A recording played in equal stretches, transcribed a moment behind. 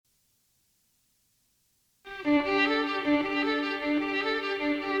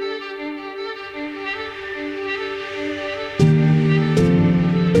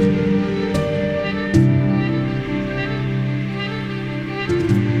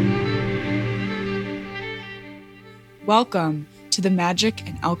Welcome to the Magic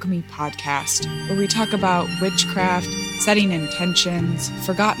and Alchemy podcast, where we talk about witchcraft, setting intentions,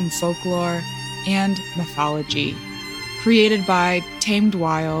 forgotten folklore, and mythology. Created by Tamed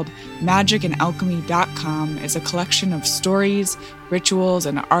Wild, magicandalchemy.com is a collection of stories, rituals,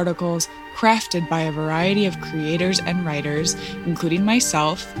 and articles crafted by a variety of creators and writers, including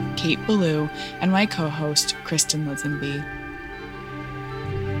myself, Kate Ballou, and my co-host, Kristen Lisenby.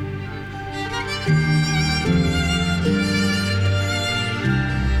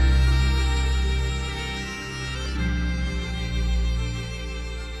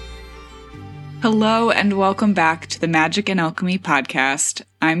 Hello and welcome back to the Magic and Alchemy podcast.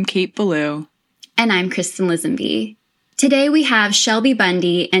 I'm Kate Ballou. And I'm Kristen Lisenby. Today we have Shelby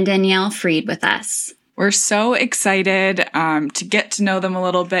Bundy and Danielle Freed with us. We're so excited to get to know them a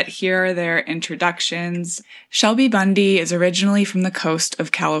little bit. Here are their introductions. Shelby Bundy is originally from the coast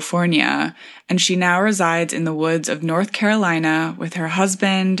of California, and she now resides in the woods of North Carolina with her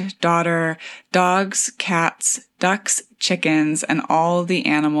husband, daughter, dogs, cats, ducks, chickens, and all the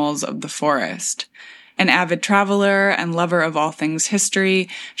animals of the forest. An avid traveler and lover of all things history,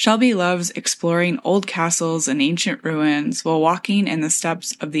 Shelby loves exploring old castles and ancient ruins while walking in the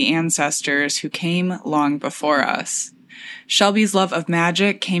steps of the ancestors who came long before us. Shelby's love of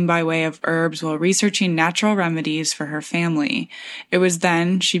magic came by way of herbs while researching natural remedies for her family. It was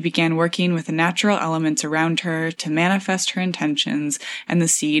then she began working with the natural elements around her to manifest her intentions, and the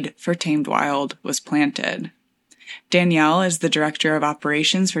seed for Tamed Wild was planted. Danielle is the director of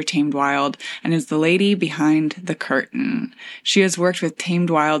operations for Tamed Wild and is the lady behind the curtain. She has worked with Tamed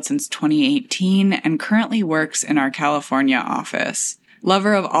Wild since 2018 and currently works in our California office.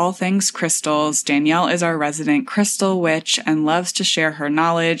 Lover of all things crystals, Danielle is our resident crystal witch and loves to share her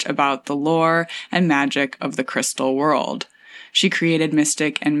knowledge about the lore and magic of the crystal world. She created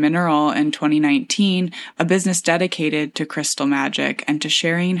Mystic and Mineral in 2019, a business dedicated to crystal magic and to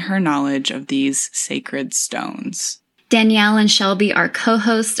sharing her knowledge of these sacred stones. Danielle and Shelby are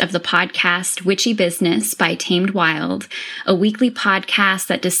co-hosts of the podcast Witchy Business by Tamed Wild, a weekly podcast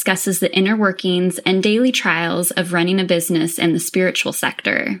that discusses the inner workings and daily trials of running a business in the spiritual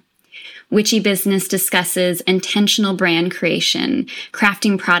sector. Witchy Business discusses intentional brand creation,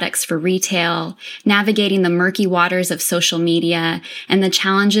 crafting products for retail, navigating the murky waters of social media, and the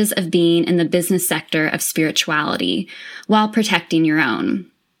challenges of being in the business sector of spirituality, while protecting your own.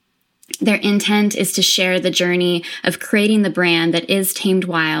 Their intent is to share the journey of creating the brand that is Tamed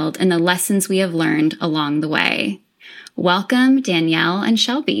Wild and the lessons we have learned along the way. Welcome, Danielle and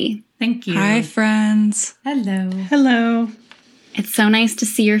Shelby. Thank you. Hi, friends. Hello. Hello. It's so nice to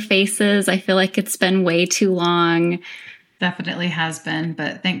see your faces. I feel like it's been way too long. Definitely has been,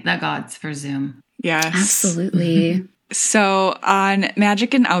 but thank the gods for Zoom. Yes. Absolutely. So on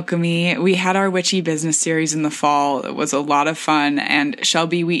Magic and Alchemy, we had our Witchy Business series in the fall. It was a lot of fun. And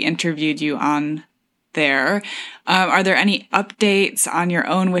Shelby, we interviewed you on there. Are there any updates on your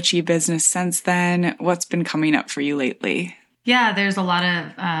own Witchy Business since then? What's been coming up for you lately? Yeah, there's a lot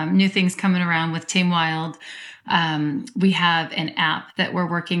of new things coming around with Tamed Wild. We have an app that we're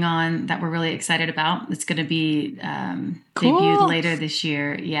working on that we're really excited about. It's going to be debuted later this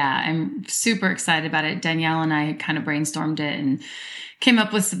year. Yeah, I'm super excited about it. Danielle and I kind of brainstormed it and came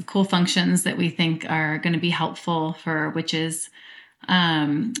up with some cool functions that we think are going to be helpful for witches.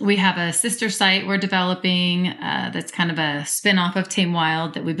 We have a sister site we're developing that's kind of a spin-off of Tamed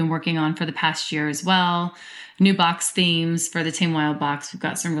Wild that we've been working on for the past year as well. New box themes for the Tamed Wild box. We've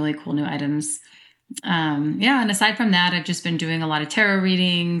got some really cool new items. And aside from that, I've just been doing a lot of tarot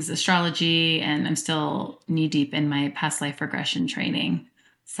readings, astrology, and I'm still knee deep in my past life regression training.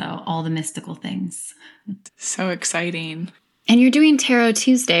 So all the mystical things. So exciting. And you're doing Tarot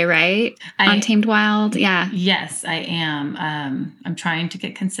Tuesday, right? On Tamed Wild? Yeah. Yes, I am. I'm trying to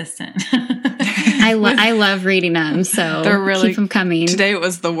get consistent. I love reading them, so they're really, keep them coming. Today it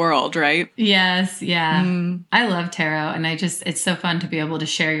was the world, right? Yes, yeah. I love tarot, and it's so fun to be able to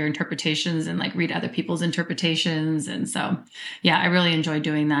share your interpretations and like read other people's interpretations. And so, yeah, I really enjoy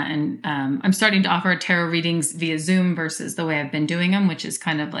doing that. And I'm starting to offer tarot readings via Zoom versus the way I've been doing them, which is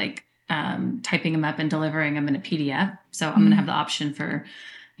kind of like typing them up and delivering them in a PDF. So I'm going to have the option for,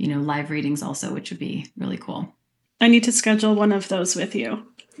 live readings also, which would be really cool. I need to schedule one of those with you.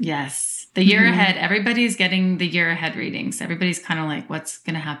 Yes. The year ahead, everybody's getting the year ahead readings. Everybody's kind of like, what's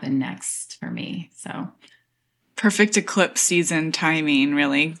going to happen next for me? So perfect eclipse season timing,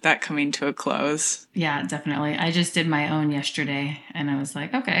 really, that coming to a close. Yeah, definitely. I just did my own yesterday and I was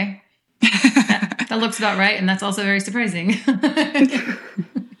like, okay, that looks about right. And that's also very surprising.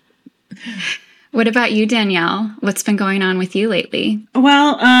 What about you, Danielle? What's been going on with you lately?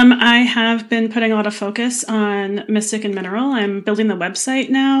 Well, I have been putting a lot of focus on Mystic and Mineral. I'm building the website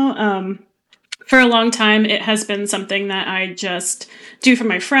now. For a long time, it has been something that I just do for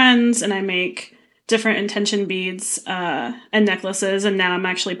my friends, and I make different intention beads and necklaces, and now I'm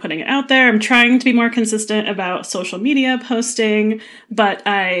actually putting it out there. I'm trying to be more consistent about social media posting, but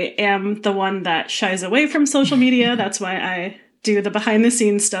I am the one that shies away from social media. That's why I do the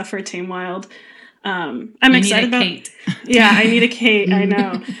behind-the-scenes stuff for Tame Wild. I'm excited about Kate. Yeah, I need a Kate. I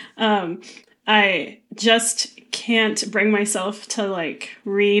know. I just can't bring myself to like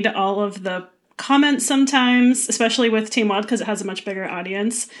read all of the comments sometimes, especially with Tame Wild because it has a much bigger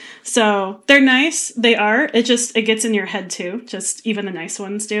audience. So they're nice. They are. It gets in your head too. Just even the nice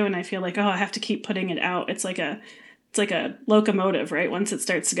ones do. And I feel like, I have to keep putting it out. It's like a locomotive, right? Once it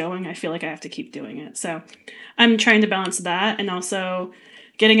starts going, I feel like I have to keep doing it. So I'm trying to balance that and also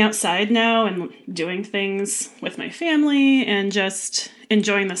getting outside now and doing things with my family and just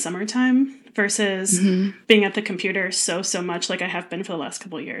enjoying the summertime versus being at the computer so much like I have been for the last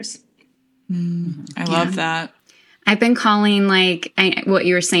couple of years. I love that. I've been calling what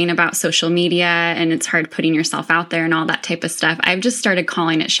you were saying about social media and it's hard putting yourself out there and all that type of stuff. I've just started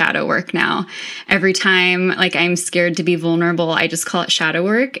calling it shadow work now. Every time I'm scared to be vulnerable, I just call it shadow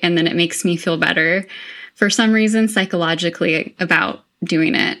work and then it makes me feel better for some reason psychologically about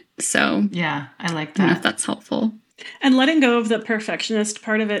doing it. So yeah, I like that. I don't know if that's helpful. And letting go of the perfectionist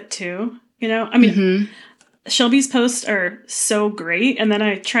part of it too. I mean, Shelby's posts are so great. And then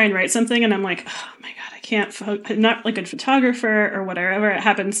I try and write something and I'm like, oh my God, I'm not like a photographer or whatever it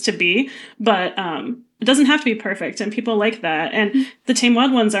happens to be, but it doesn't have to be perfect. And people like that. And the Tame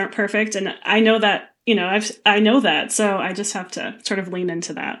Wild ones aren't perfect. And I know that, I know that. So I just have to sort of lean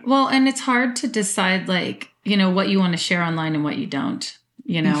into that. Well, and it's hard to decide what you want to share online and what you don't,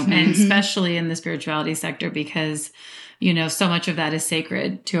 and especially in the spirituality sector, because so much of that is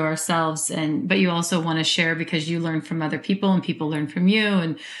sacred to ourselves. But you also want to share because you learn from other people and people learn from you.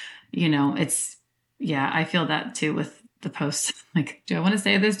 And, I feel that too with the posts. Do I want to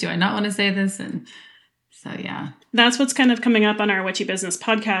say this? Do I not want to say this? And so, yeah. That's what's kind of coming up on our Witchy Business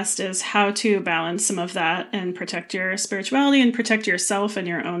podcast is how to balance some of that and protect your spirituality and protect yourself and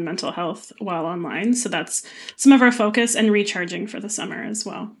your own mental health while online. So that's some of our focus and recharging for the summer as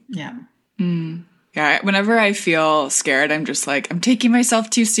well. Yeah. Yeah, whenever I feel scared, I'm just I'm taking myself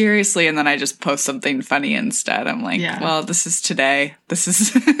too seriously, and then I just post something funny instead. I'm like, well, this is today. This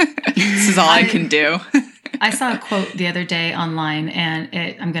is this is all I can do. I saw a quote the other day online, and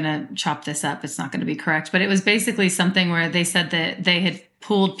I'm going to chop this up. It's not going to be correct, but it was basically something where they said that they had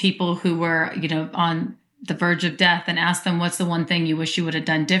pulled people who were, on the verge of death and asked them, what's the one thing you wish you would have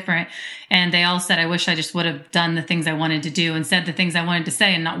done different? And they all said, I wish I just would have done the things I wanted to do and said the things I wanted to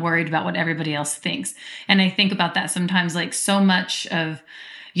say and not worried about what everybody else thinks. And I think about that sometimes, so much of,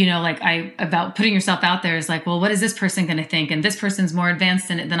 about putting yourself out there is well, what is this person going to think? And this person's more advanced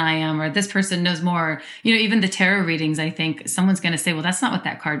in it than I am, or this person knows more. Even the tarot readings, I think someone's going to say, well, that's not what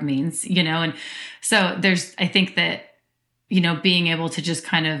that card means, and so I think that, being able to just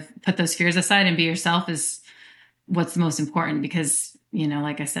kind of put those fears aside and be yourself is what's the most important because,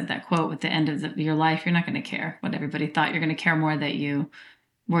 like I said, that quote at the end of your life, you're not going to care what everybody thought. You're going to care more that you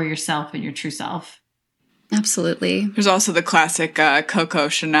were yourself and your true self. Absolutely. There's also the classic Coco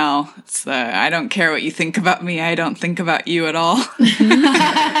Chanel. It's the, I don't care what you think about me. I don't think about you at all.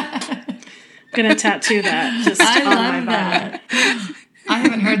 Gonna tattoo that just on my body. I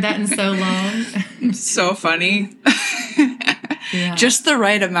haven't heard that in so long. So funny. Yeah. Just the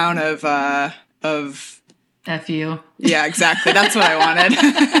right amount of F you. Yeah, exactly. That's what I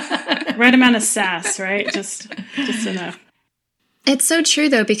wanted. Right amount of sass, right? Just enough. It's so true,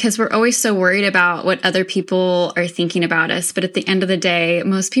 though, because we're always so worried about what other people are thinking about us. But at the end of the day,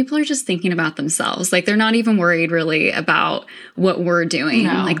 most people are just thinking about themselves. They're not even worried really about what we're doing.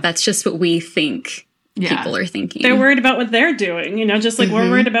 No. That's just what we think people are thinking. They're worried about what they're doing, just we're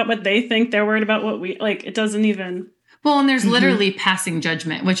worried about what they think. They're worried about what we it doesn't even. Well, and there's literally passing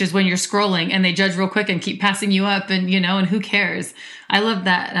judgment, which is when you're scrolling and they judge real quick and keep passing you up and, and who cares? I love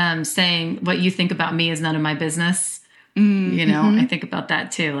that saying, what you think about me is none of my business. I think about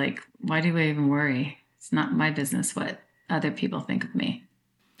that too. Why do we even worry? It's not my business what other people think of me.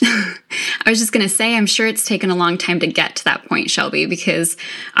 I was just going to say, I'm sure it's taken a long time to get to that point, Shelby, because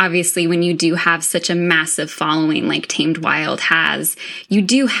obviously when you do have such a massive following like Tamed Wild has, you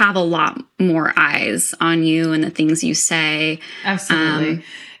do have a lot more eyes on you and the things you say. Absolutely.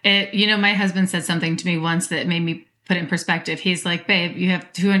 My husband said something to me once that made me put it in perspective. He's like, babe, you have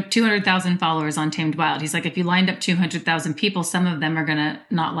 200,000 followers on Tamed Wild. He's like, if you lined up 200,000 people, some of them are going to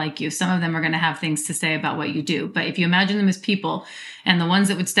not like you. Some of them are going to have things to say about what you do. But if you imagine them as people, and the ones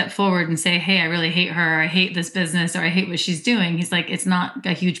that would step forward and say, hey, I really hate her, or I hate this business, or I hate what she's doing, he's like, it's not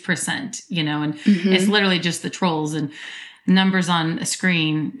a huge percent, and it's literally just the trolls, and numbers on a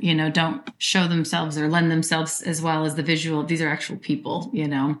screen, don't show themselves or lend themselves as well as the visual. These are actual people,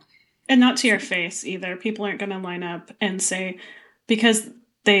 And not to your face either. People aren't going to line up and say, because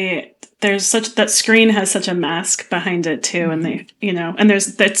there's such, that screen has such a mask behind it too. And they, and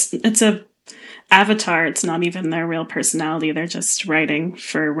it's a avatar. It's not even their real personality. They're just writing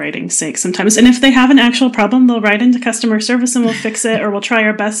for writing's sake sometimes. And if they have an actual problem, they'll write into customer service and we'll fix it, or we'll try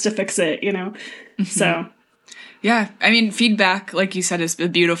our best to fix it, So. Yeah. I mean, feedback, like you said, is a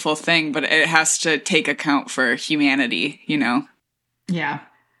beautiful thing, but it has to take account for humanity, Yeah.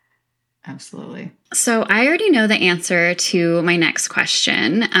 Absolutely. So I already know the answer to my next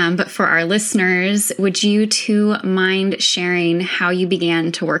question, but for our listeners, would you two mind sharing how you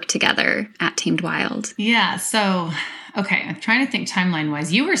began to work together at Tamed Wild? Yeah. So, okay, I'm trying to think timeline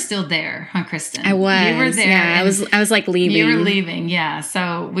wise. You were still there, huh, Kristen? I was. You were there. Yeah, I was like leaving. You were leaving. Yeah.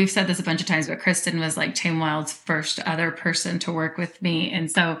 So we've said this a bunch of times, but Kristen was like Tamed Wild's first other person to work with me, and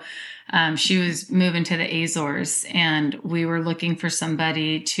so. She was moving to the Azores, and we were looking for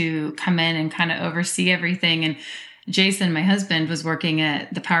somebody to come in and kind of oversee everything. And Jason, my husband, was working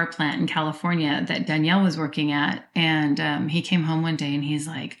at the power plant in California that Danielle was working at. And he came home one day and he's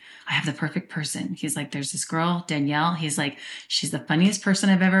like, I have the perfect person. He's like, there's this girl, Danielle. He's like, she's the funniest person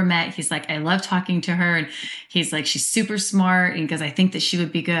I've ever met. He's like, I love talking to her. And he's like, she's super smart. And because I think that she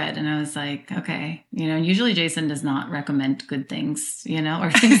would be good. And I was like, okay. Usually Jason does not recommend good things,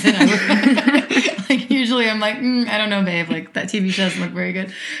 or things that I would like. Usually I'm like, I don't know, babe. Like that TV show doesn't look very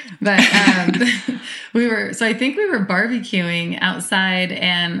good. But so I think we were barbecuing outside,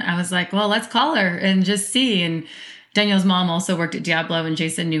 and I was like, well, let's call her and just see. And Danielle's mom also worked at Diablo, and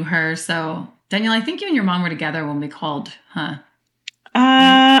Jason knew her. So, Danielle, I think you and your mom were together when we called, huh?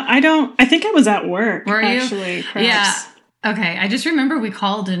 I think I was at work. Were you? Actually, perhaps. Yeah. Okay. I just remember we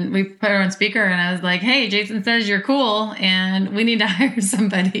called and we put her on speaker, and I was like, hey, Jason says you're cool and we need to hire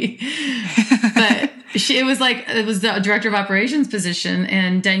somebody. But it was the director of operations position,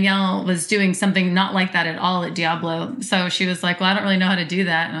 and Danielle was doing something not like that at all at Diablo. So she was like, well, I don't really know how to do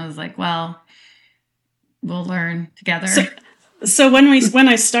that. And I was like, well, we'll learn together. So when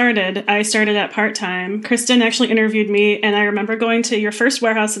I started at part-time. Kristen actually interviewed me, and I remember going to your first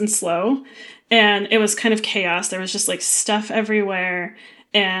warehouse in Slow, and it was kind of chaos. There was just like stuff everywhere,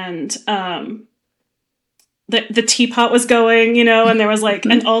 and the teapot was going, and there was like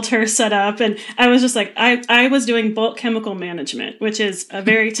an altar set up, and I was just like, I was doing bulk chemical management, which is a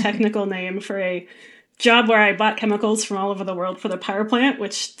very technical name for a job where I bought chemicals from all over the world for the power plant,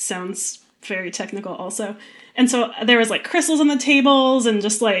 which sounds very technical also. And so there was like crystals on the tables and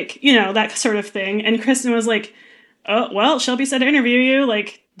just like, that sort of thing. And Kristen was like, oh, well, Shelby said to interview you.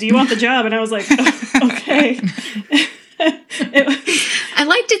 Like, do you want the job? And I was like, oh, okay. I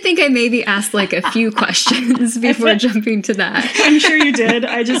like to think I maybe asked like a few questions before jumping to that. I'm sure you did.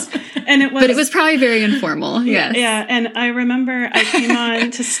 But it was probably very informal. Yes. Yeah. And I remember I came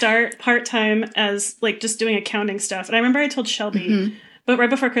on to start part-time as like just doing accounting stuff. And I remember I told Shelby, but right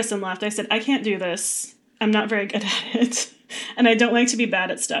before Kristen left, I said, I can't do this. I'm not very good at it. And I don't like to be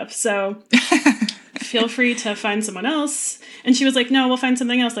bad at stuff. So feel free to find someone else. And she was like, no, we'll find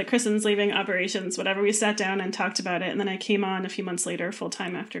something else. Like Kristen's leaving operations, whatever. We sat down and talked about it. And then I came on a few months later, full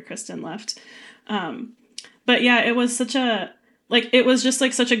time after Kristen left. But yeah, it was such a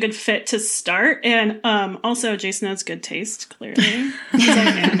good fit to start. And also Jason has good taste, clearly.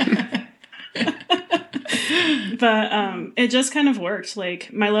 But it just kind of worked.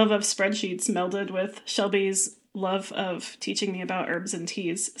 Like my love of spreadsheets melded with Shelby's love of teaching me about herbs and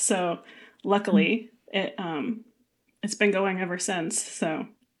teas. So luckily it's been going ever since. So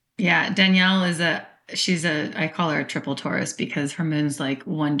yeah, Danielle I call her a triple Taurus because her moon's like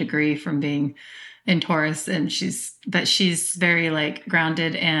 1 degree from being in Taurus, and she's very like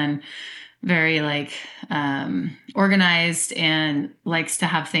grounded and very like organized and likes to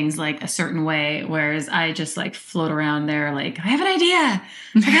have things like a certain way, whereas I just like float around there like, I have an idea,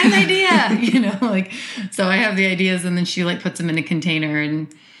 I got an idea, like, so I have the ideas and then she like puts them in a container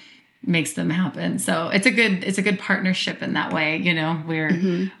and makes them happen. So it's a good partnership in that way.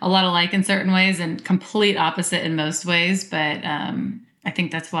 We're a lot alike in certain ways and complete opposite in most ways, but I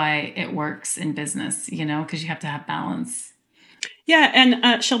think that's why it works in business, because you have to have balance. Yeah,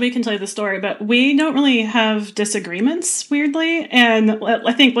 and Shelby can tell you the story, but we don't really have disagreements, weirdly. And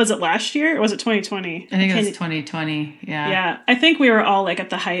I think, was it last year or was it 2020? I think it was 2020. Yeah. Yeah. I think we were all like at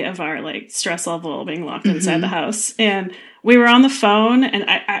the height of our like stress level being locked inside the house. And we were on the phone and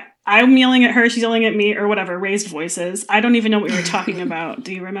I'm yelling at her, she's yelling at me, or whatever, raised voices. I don't even know what we were talking about.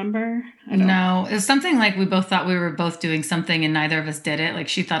 Do you remember? No, it was something like we both thought we were both doing something and neither of us did it. Like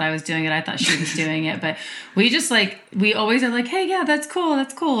she thought I was doing it. I thought she was doing it. But we just like, we always are like, hey, yeah, that's cool.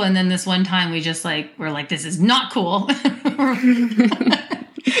 That's cool. And then this one time we just like, we're like, this is not cool.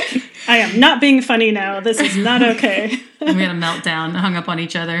 I am not being funny now. This is not okay. And we had a meltdown, hung up on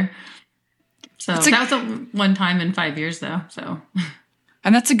each other. So that was the one time in 5 years though. So...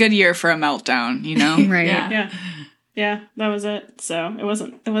 And that's a good year for a meltdown, you know? Right. Yeah, that was it. So it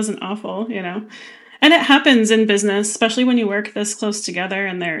wasn't awful, you know? And it happens in business, especially when you work this close together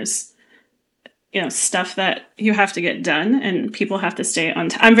and there's, you know, stuff that you have to get done and people have to stay on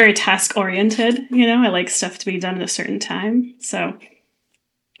I'm very task oriented, you know? I like stuff to be done at a certain time. So,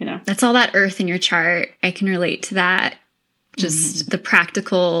 you know. That's all that earth in your chart. I can relate to that. Just the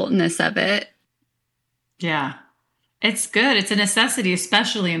practicalness of it. Yeah. It's good. It's a necessity,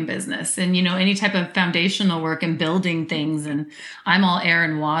 especially in business and, you know, any type of foundational work and building things. And I'm all air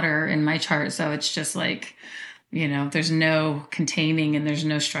and water in my chart. So it's just like, you know, there's no containing and there's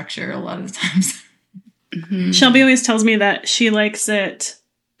no structure a lot of the times. Shelby always tells me that she likes it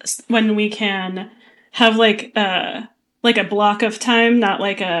when we can have like a block of time, not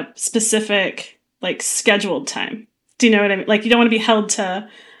like a specific, like scheduled time. Do you know what I mean? Like you don't want to be held to...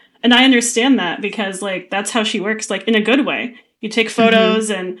 And I understand that because, like, that's how she works, like, in a good way. You take photos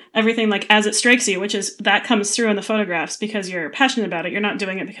and everything, like, as it strikes you, which is, that comes through in the photographs because you're passionate about it. You're not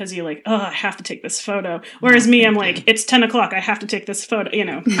doing it because you're like, oh, I have to take this photo. Whereas me, I'm like, it's 10 o'clock, I have to take this photo, you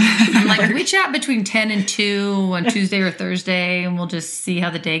know. I'm like, we chat between 10 and 2 on Tuesday or Thursday, and we'll just see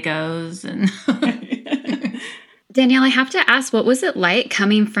how the day goes. And Danielle, I have to ask, what was it like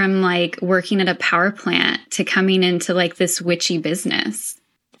coming from, like, working at a power plant to coming into, like, this witchy business?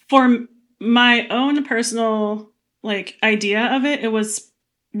 For my own personal, like, idea of it, it was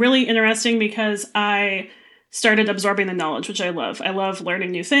really interesting because I started absorbing the knowledge, which I love. I love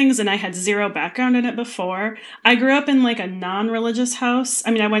learning new things, and I had zero background in it before. I grew up in, like, a non-religious house.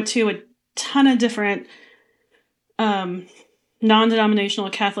 I mean, I went to a ton of different non-denominational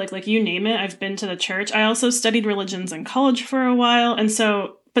Catholic, like, you name it. I've been to the church. I also studied religions in college for a while, and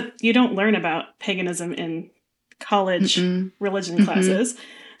so, but you don't learn about paganism in college religion classes.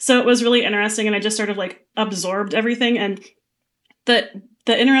 So it was really interesting, and I just sort of like absorbed everything. And the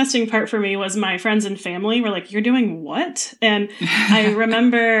interesting part for me was my friends and family were like, "You're doing what?" And I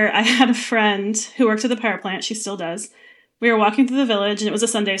remember I had a friend who worked at the power plant. She still does. We were walking through the village, and it was a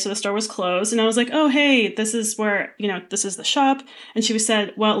Sunday, so the store was closed. And I was like, "Oh, hey, this is where, you know, this is the shop." And she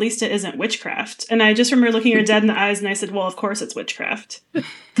said, "Well, at least it isn't witchcraft." And I just remember looking her dead in the eyes, and I said, "Well, of course it's witchcraft,"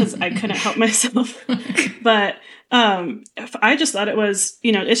 because I couldn't help myself. But I just thought it was,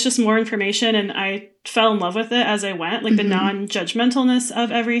 you know, it's just more information, and I fell in love with it as I went, like the non-judgmentalness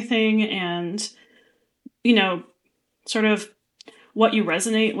of everything, and, you know, sort of what you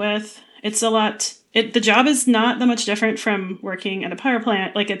resonate with. It's a lot. The job is not that much different from working at a power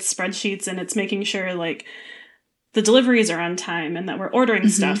plant. Like, it's spreadsheets and it's making sure like the deliveries are on time and that we're ordering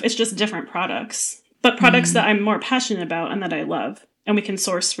stuff. It's just different products, but products that I'm more passionate about and that I love, and we can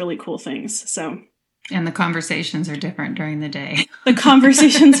source really cool things. So. And the conversations are different during the day. The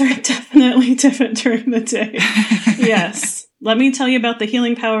conversations are definitely different during the day. Yes. Let me tell you about the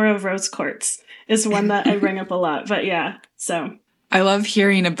healing power of rose quartz is one that I bring up a lot. But yeah, so. I love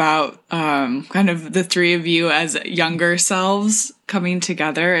hearing about kind of the three of you as younger selves coming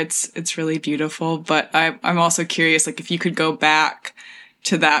together. It's really beautiful. But I'm also curious, like, if you could go back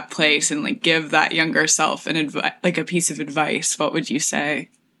to that place and like give that younger self like a piece of advice, what would you say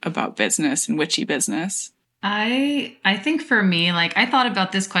about business and witchy business? I think for me, like, I thought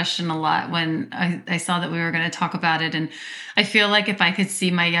about this question a lot when I saw that we were going to talk about it. And I feel like if I could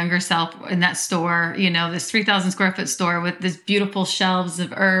see my younger self in that store, you know, this 3,000 square foot store with this beautiful shelves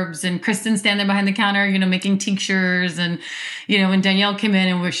of herbs and Kristen standing behind the counter, you know, making tinctures. And, you know, when Danielle came in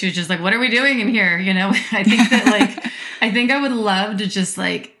and she was just like, what are we doing in here? You know, I think that like, I think I would love to just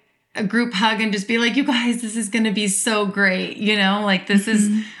like a group hug and just be like, you guys, this is going to be so great. You know, like this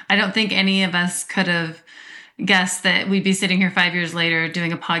is, I don't think any of us could have guessed that we'd be sitting here 5 years later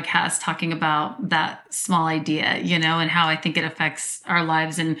doing a podcast talking about that small idea, you know, and how I think it affects our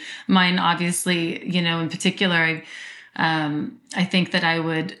lives and mine, obviously, you know, in particular. I think that I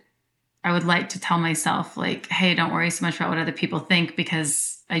would I would like to tell myself like, hey, don't worry so much about what other people think,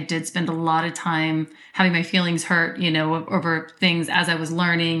 because I did spend a lot of time having my feelings hurt, over things as I was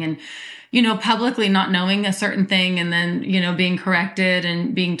learning, and, publicly not knowing a certain thing, and then, being corrected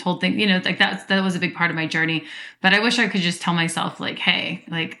and being told things, like that was a big part of my journey. But I wish I could just tell myself like, hey,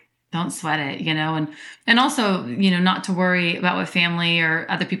 like, don't sweat it, and also, not to worry about what family or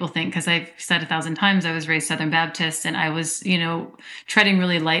other people think. Because I've said 1,000 times, I was raised Southern Baptist, and I was, treading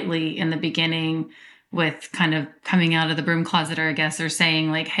really lightly in the beginning with kind of coming out of the broom closet, or I guess, or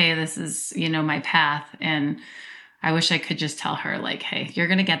saying like, hey, this is, my path. And I wish I could just tell her like, hey, you're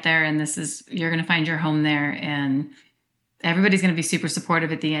going to get there, and you're going to find your home there. And everybody's going to be super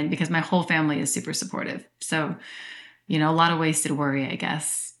supportive at the end, because my whole family is super supportive. So, a lot of wasted worry, I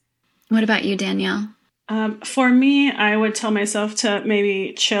guess. What about you, Danielle? For me, I would tell myself to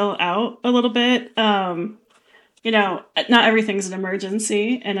maybe chill out a little bit. Not everything's an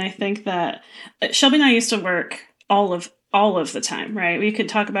emergency. And I think that Shelby and I used to work all of the time, right? We could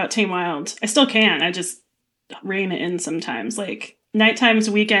talk about Tame Wild. I still can. I just rein it in sometimes. Like night times,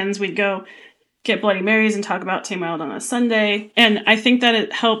 weekends, we'd go get Bloody Marys and talk about Tame Wild on a Sunday. And I think that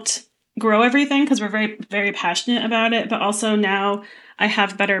it helped grow everything, because we're very, very passionate about it. But also now I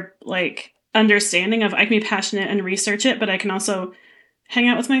have better understanding of, I can be passionate and research it, but I can also hang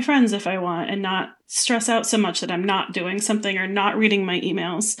out with my friends if I want, and not stress out so much that I'm not doing something or not reading my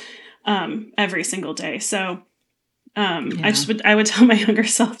emails every single day. So I would tell my younger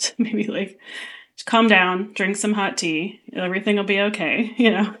self to maybe just calm down, drink some hot tea, everything will be okay,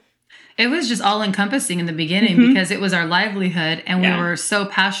 It was just all encompassing in the beginning, because it was our livelihood, and we were so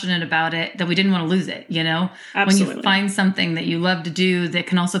passionate about it that we didn't want to lose it. Absolutely. When you find something that you love to do that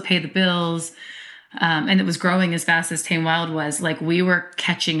can also pay the bills, and it was growing as fast as Tame Wild was, like we were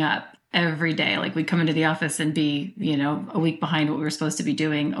catching up every day. Like we'd come into the office and be, a week behind what we were supposed to be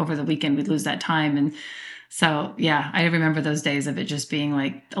doing over the weekend. We'd lose that time. And so, yeah, I remember those days of it just being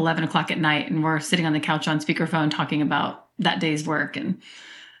like 11 o'clock at night, and we're sitting on the couch on speakerphone talking about that day's work. And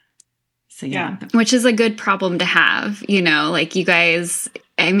so, yeah. Which is a good problem to have, like you guys,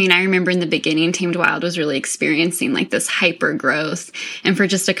 I remember in the beginning, Tamed Wild was really experiencing like this hyper growth. And for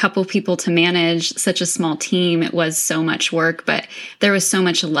just a couple people to manage such a small team, it was so much work, but there was so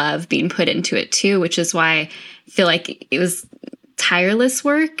much love being put into it too, which is why I feel like it was tireless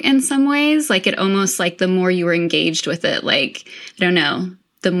work in some ways. Like it almost like the more you were engaged with it, like, I don't know,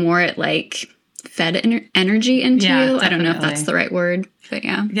 the more it like fed energy into you. Definitely. I don't know if that's the right word, but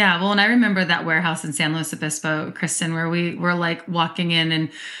yeah. Yeah. Well, and I remember that warehouse in San Luis Obispo, Kristen, where we were like walking in, and,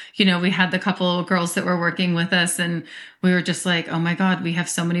 we had the couple of girls that were working with us, and we were just like, oh my God, we have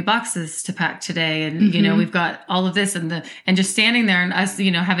so many boxes to pack today. And, we've got all of this, and just standing there, and us,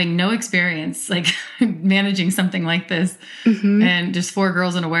 having no experience, like managing something like this, and just 4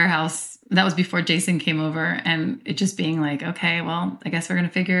 girls in a warehouse. That was before Jason came over, and it just being like, okay, well, I guess we're going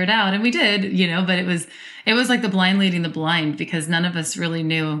to figure it out. And we did, but it was like the blind leading the blind, because none of us really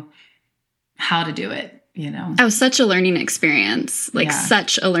knew how to do it, It was such a learning experience,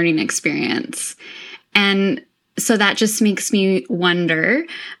 such a learning experience. And so that just makes me wonder,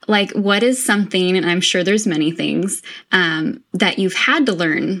 like, what is something, and I'm sure there's many things, that you've had to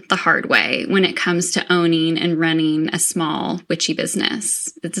learn the hard way when it comes to owning and running a small witchy business?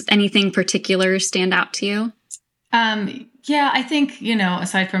 Does anything particular stand out to you? Yeah, I think,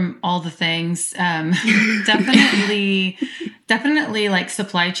 aside from all the things, definitely like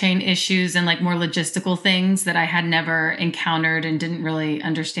supply chain issues and like more logistical things that I had never encountered and didn't really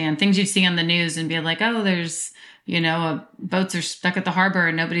understand. Things you'd see on the news and be like, oh, there's, boats are stuck at the harbor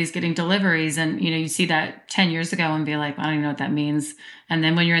and nobody's getting deliveries. And, you see that 10 years ago and be like, I don't even know what that means. And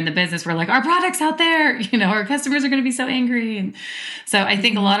then when you're in the business, we're like, our product's out there, our customers are going to be so angry. And so I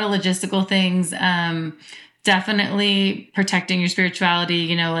think a lot of logistical things, definitely protecting your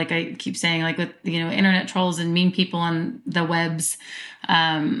spirituality, like I keep saying, like with, internet trolls and mean people on the webs,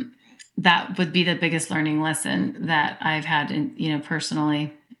 that would be the biggest learning lesson that I've had in,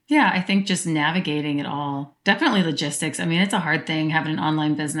 personally. Yeah, I think just navigating it all. Definitely logistics. I mean, it's a hard thing having an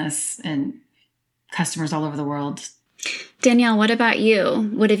online business and customers all over the world. Danielle, what about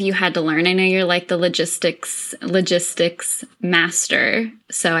you? What have you had to learn? I know you're like the logistics master,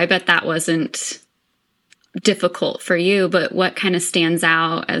 so I bet that wasn't difficult for you, but what kind of stands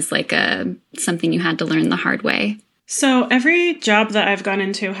out as like something you had to learn the hard way? So every job that I've gone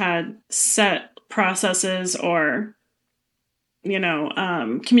into had set processes or,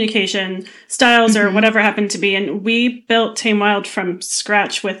 communication styles or whatever happened to be. And we built Tame Wild from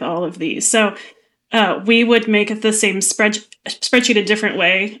scratch with all of these. So we would make the same spreadsheet a different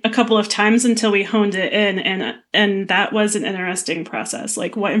way a couple of times until we honed it in. And that was an interesting process.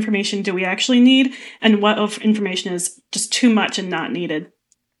 Like, what information do we actually need, and what of information is just too much and not needed?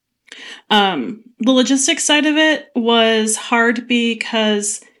 The logistics side of it was hard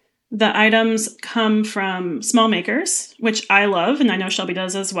because the items come from small makers, which I love, and I know Shelby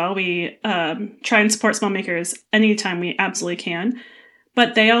does as well. We try and support small makers anytime we absolutely can.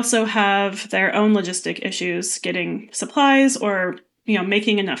 But they also have their own logistic issues getting supplies or,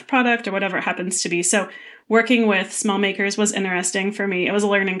 making enough product or whatever it happens to be. So working with small makers was interesting for me. It was a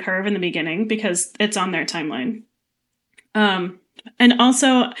learning curve in the beginning because it's on their timeline. And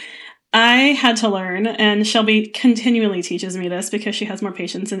also, I had to learn, and Shelby continually teaches me this because she has more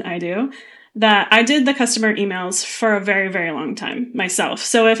patience than I do, that I did the customer emails for a very, very long time myself.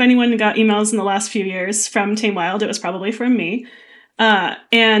 So if anyone got emails in the last few years from Tame Wild, it was probably from me.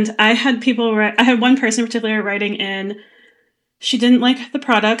 And I had I had one person in particular writing in, she didn't like the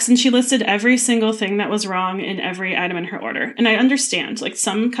products, and she listed every single thing that was wrong in every item in her order. And I understand, like,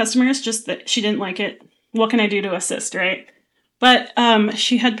 some customers just that she didn't like it. What can I do to assist, right? But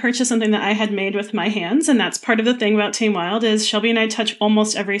she had purchased something that I had made with my hands, and that's part of the thing about Tame Wild is Shelby and I touch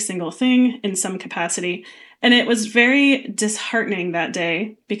almost every single thing in some capacity. And it was very disheartening that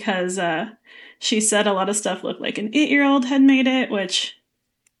day because she said a lot of stuff looked like an 8-year-old had made it, which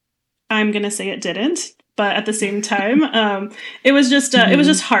I'm going to say it didn't. But at the same time, it was just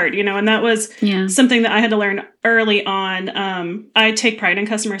hard, and that was something that I had to learn early on. I take pride in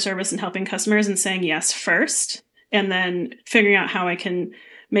customer service and helping customers and saying yes first, and then figuring out how I can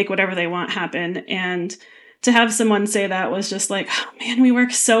make whatever they want happen. And to have someone say that was just like, oh man, we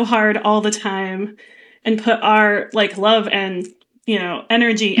work so hard all the time and put our love and,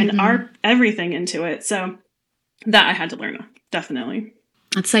 energy and our everything into it. So that I had to learn, definitely.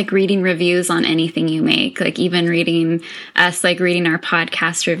 It's like reading reviews on anything you make, like even reading our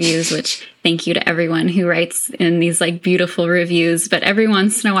podcast reviews, which thank you to everyone who writes in these beautiful reviews. But every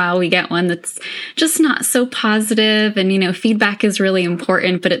once in a while we get one that's just not so positive. And, feedback is really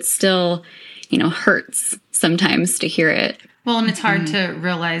important, but it still, hurts sometimes to hear it. Well, and it's hard to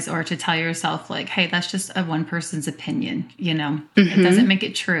realize or to tell yourself hey, that's just one person's opinion, It doesn't make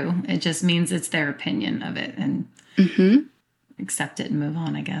it true. It just means it's their opinion of it. And accept it and move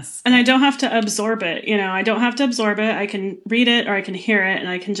on, I guess. And I don't have to absorb it. I don't have to absorb it. I can read it or I can hear it and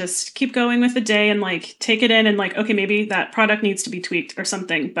I can just keep going with the day and take it in and okay, maybe that product needs to be tweaked or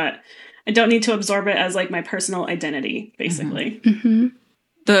something, but I don't need to absorb it as my personal identity, basically. Mm-hmm.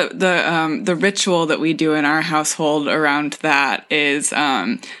 The ritual that we do in our household around that is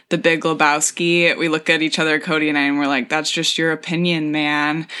the Big Lebowski. We look at each other, Cody and I, and we're like, that's just your opinion,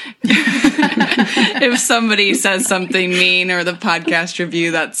 man. If somebody says something mean or the podcast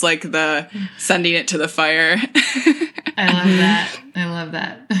review, that's the sending it to the fire. I love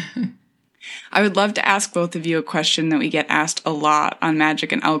that. I would love to ask both of you a question that we get asked a lot on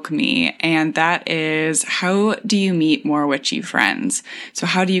Magic and Alchemy, and that is, how do you meet more witchy friends? So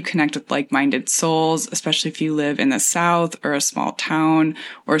how do you connect with like-minded souls, especially if you live in the South or a small town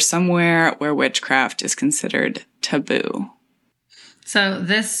or somewhere where witchcraft is considered taboo? So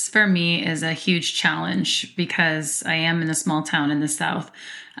this, for me, is a huge challenge because I am in a small town in the South.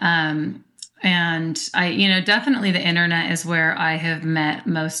 And I, definitely the internet is where I have met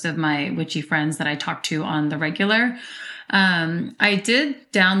most of my witchy friends that I talk to on the regular. I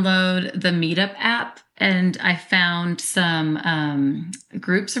did download the Meetup app and I found some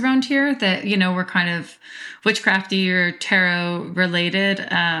groups around here that, were kind of witchcrafty or tarot related.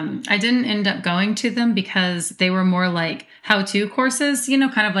 I didn't end up going to them because they were more like how-to courses,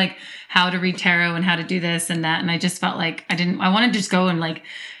 kind of like how to read tarot and how to do this and that. And I just felt like I wanted to just go and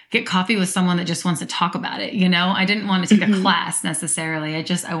get coffee with someone that just wants to talk about it. I didn't want to take a class necessarily.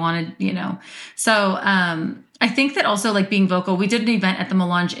 I wanted, so, I think that also being vocal, we did an event at the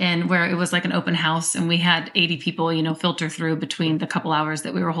Melange Inn where it was an open house and we had 80 people, filter through between the couple hours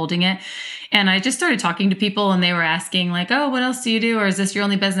that we were holding it. And I just started talking to people and they were asking oh, what else do you do? Or is this your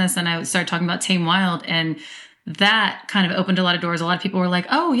only business? And I started talking about Tame Wild, and that kind of opened a lot of doors. A lot of people were like,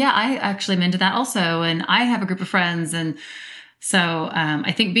 oh yeah, I actually am into that also. And I have a group of friends. And so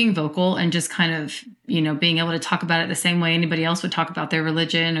I think being vocal and just kind of, being able to talk about it the same way anybody else would talk about their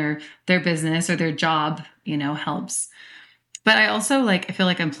religion or their business or their job, helps. But I also I feel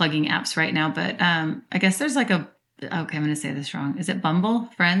like I'm plugging apps right now, but I guess there's okay, I'm going to say this wrong. Is it Bumble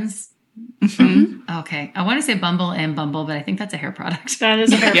Friends? Mm-hmm. Okay. I want to say Bumble and Bumble, but I think that's a hair product. That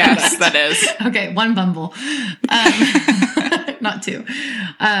is a hair yes, product. That is. Okay. One Bumble. Not two.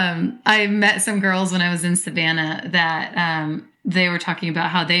 I met some girls when I was in Savannah that they were talking about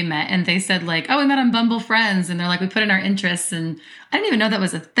how they met, and they said like, oh, we met on Bumble Friends, and they're like, we put in our interests, and I didn't even know that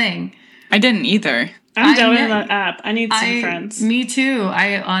was a thing. I didn't either. I'm downloading that app. I need some friends. Me too.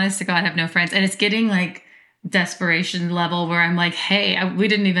 I honest to God have no friends, and it's getting like desperation level where I'm like, hey, we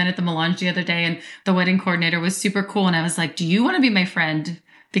did an event at the Melange the other day, and the wedding coordinator was super cool, and I was like, do you want to be my friend?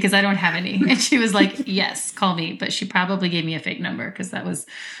 Because I don't have any. And she was like, yes, call me. But she probably gave me a fake number because that was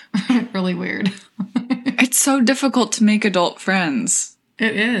really weird. It's so difficult to make adult friends.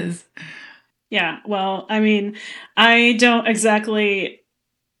 It is. Yeah. Well, I mean, I don't exactly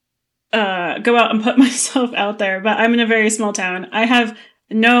go out and put myself out there, but I'm in a very small town. I have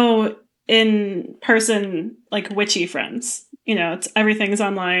no in-person, like, witchy friends. You know, everything's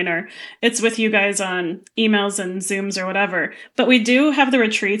online, or it's with you guys on emails and Zooms or whatever. But we do have the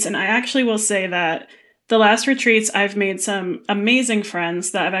retreats, and I actually will say that the last retreats, I've made some amazing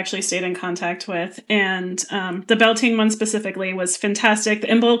friends that I've actually stayed in contact with. And the Beltane one specifically was fantastic. The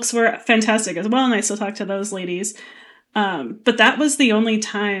Inbolks were fantastic as well, and I still talk to those ladies. But that was the only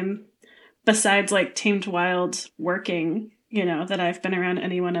time, besides like Tamed Wild working, you know, that I've been around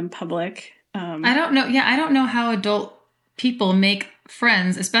anyone in public. I don't know. Yeah, I don't know how adult people make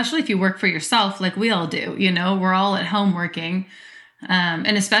friends, especially if you work for yourself like we all do. You know, we're all at home working.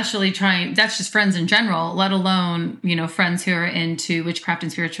 And especially that's just friends in general, let alone, you know, friends who are into witchcraft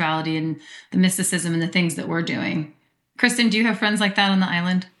and spirituality and the mysticism and the things that we're doing. Kristen, do you have friends like that on the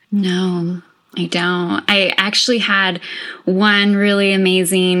island? No, I don't. I actually had one really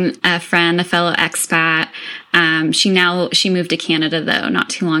amazing friend, a fellow expat. She moved to Canada though, not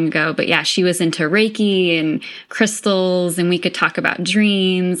too long ago. But yeah, she was into Reiki and crystals, and we could talk about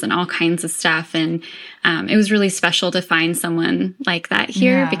dreams and all kinds of stuff. And it was really special to find someone like that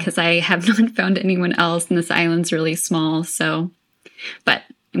here because I have not found anyone else, and this island's really small. So, but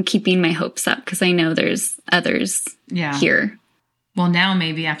I'm keeping my hopes up because I know there's others here. Well, now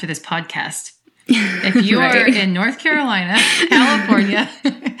maybe after this podcast. If you are in North Carolina, California,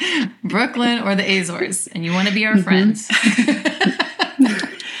 Brooklyn, or the Azores, and you want to be our friends.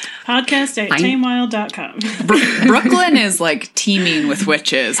 Podcast at tamewild.com. Brooklyn is like teeming with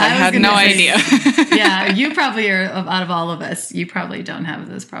witches. I had no idea. Yeah, you probably are, out of all of us, you probably don't have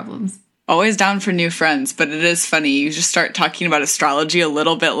those problems. Always down for new friends, but it is funny. You just start talking about astrology a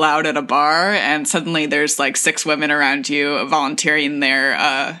little bit loud at a bar, and suddenly there's like 6 women around you volunteering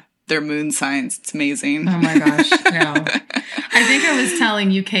their moon signs. It's amazing. Oh my gosh. No. I think I was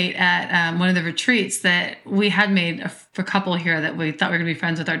telling you, Kate, at one of the retreats that we had made a couple here that we thought we were going to be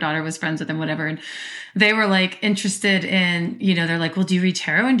friends with. Our daughter was friends with them, whatever. And they were like interested in, you know, they're like, well, do you read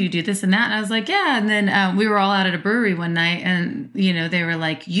tarot and do you do this and that? And I was like, yeah. And then we were all out at a brewery one night, and, you know, they were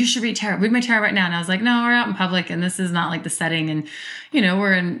like, you should read tarot. Read my tarot right now. And I was like, no, we're out in public and this is not like the setting. And, you know,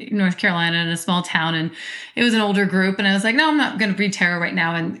 we're in North Carolina in a small town, and it was an older group. And I was like, no, I'm not going to read tarot right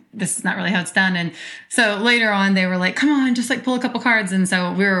now. And this is not really how it's done. And so later on, they were like, come on, just like pull a couple cards. And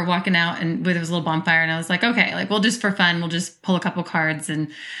so we were walking out, and there was a little bonfire, and I was like, okay, like, well, just for fun, we'll just pull a couple cards. And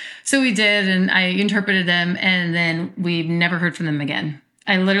so we did, and I interpreted them, and then we never heard from them again.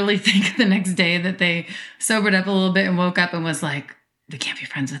 I literally think the next day that they sobered up a little bit and woke up and was like, we can't be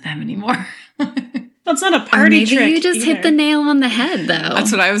friends with them anymore. That's not a party trick. Maybe you just hit the nail on the head, though.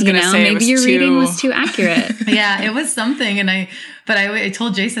 That's what I was going to say. Maybe your reading was too accurate. Yeah, it was something. And I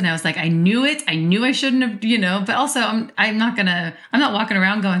told Jason, I was like, I knew it. I knew I shouldn't have, you know, but also I'm not walking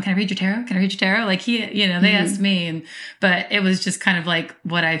around going, can I read your tarot? Can I read your tarot? Like they asked me, but it was just kind of like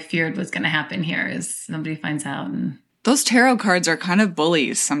what I feared was going to happen here is somebody finds out. And those tarot cards are kind of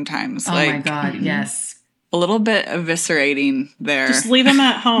bullies sometimes. Oh my God. Yes. A little bit eviscerating there. Just leave them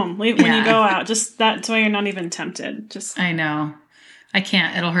at home. When you go out. Just that's why you're not even tempted. I know. I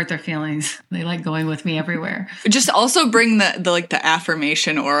can't. It'll hurt their feelings. They like going with me everywhere. Just also bring the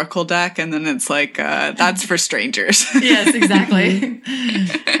affirmation oracle deck, and then it's like that's for strangers. Yes, exactly.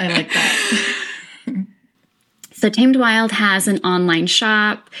 I like that. So Tamed Wild has an online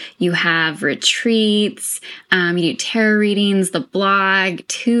shop. You have retreats. You do tarot readings, the blog,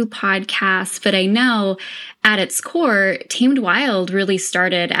 2 podcasts. But I know at its core, Tamed Wild really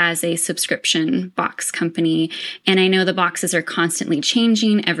started as a subscription box company. And I know the boxes are constantly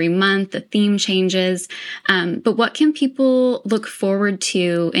changing every month. The theme changes. But what can people look forward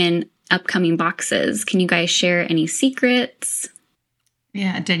to in upcoming boxes? Can you guys share any secrets?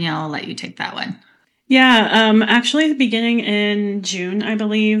 Yeah, Danielle, I'll let you take that one. Yeah, actually beginning in June, I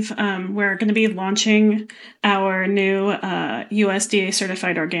believe, we're going to be launching our new USDA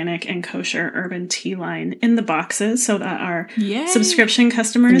certified organic and kosher urban tea line in the boxes so that our subscription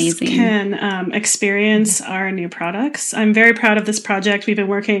customers can experience our new products. I'm very proud of this project. We've been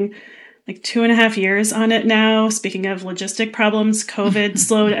working like 2.5 years on it now. Speaking of logistic problems, COVID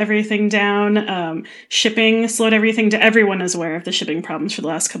slowed everything down. Shipping slowed everything down. Everyone is aware of the shipping problems for the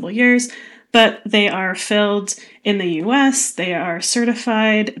last couple of years, but they are filled in the US. They are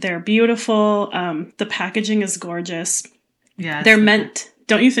certified. They're beautiful. The packaging is gorgeous. Yeah. They're meant,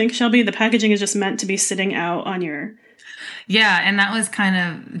 don't you think, Shelby? The packaging is just meant to be sitting out on your... Yeah, and that was kind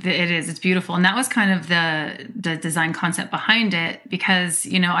of it's beautiful. And that was kind of the design concept behind it, because,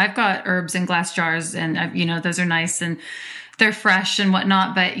 I've got herbs in glass jars, and those are nice and they're fresh and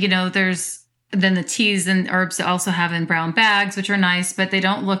whatnot. But, there's then the teas and herbs that also have in brown bags, which are nice, but they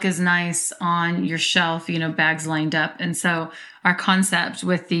don't look as nice on your shelf, bags lined up. And so our concept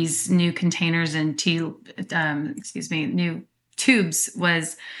with these new containers and new tubes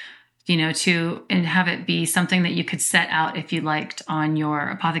was, and have it be something that you could set out if you liked on your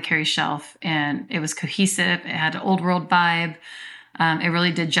apothecary shelf. And it was cohesive. It had an old world vibe. It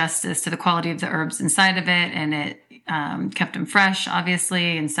really did justice to the quality of the herbs inside of it. And it kept them fresh,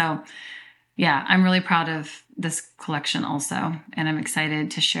 obviously. And so, yeah, I'm really proud of this collection also. And I'm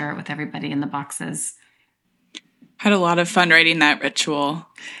excited to share it with everybody in the boxes. Had a lot of fun writing that ritual.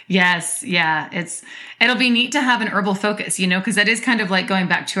 Yes. Yeah. It'll be neat to have an herbal focus, because that is kind of like going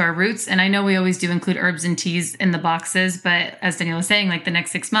back to our roots. And I know we always do include herbs and teas in the boxes, but as Danielle was saying, like the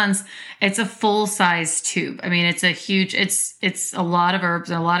next 6 months, it's a full size tube. I mean, it's a lot of herbs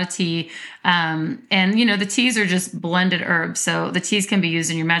and a lot of tea. And the teas are just blended herbs. So the teas can be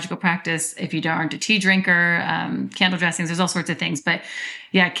used in your magical practice if you aren't a tea drinker, candle dressings, there's all sorts of things. But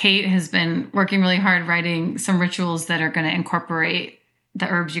yeah, Kate has been working really hard writing some rituals that are going to incorporate the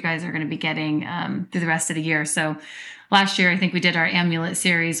herbs you guys are going to be getting through the rest of the year. So last year, I think we did our amulet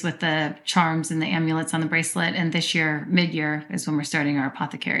series with the charms and the amulets on the bracelet. And this year, mid-year, is when we're starting our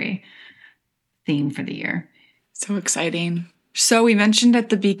apothecary theme for the year. So exciting. So we mentioned at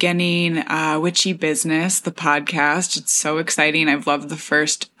the beginning, Witchy Business, the podcast. It's so exciting. I've loved the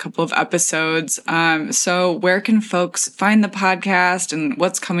first couple of episodes. So where can folks find the podcast, and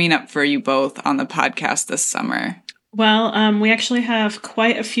what's coming up for you both on the podcast this summer? Well, we actually have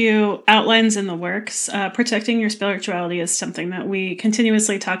quite a few outlines in the works. Protecting your spirituality is something that we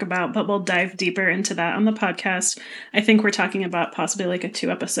continuously talk about, but we'll dive deeper into that on the podcast. I think we're talking about possibly like a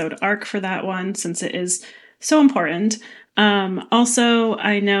 2-episode arc for that one, since it is so important. Also,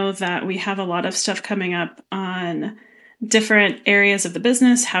 I know that we have a lot of stuff coming up on different areas of the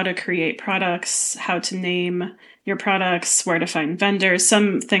business, how to create products, how to name your products, where to find vendors,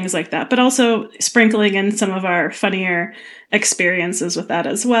 some things like that, but also sprinkling in some of our funnier experiences with that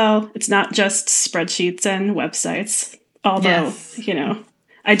as well. It's not just spreadsheets and websites, although,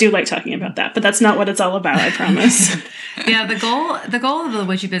 I do like talking about that, but that's not what it's all about, I promise. Yeah, the goal of the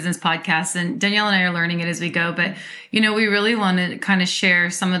Witchy Business podcast, and Danielle and I are learning it as we go, but, we really want to kind of share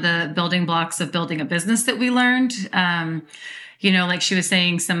some of the building blocks of building a business that we learned. Like she was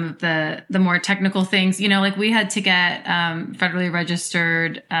saying, some of the more technical things, like we had to get federally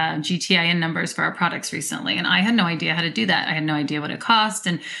registered GTIN numbers for our products recently. And I had no idea how to do that. I had no idea what it cost.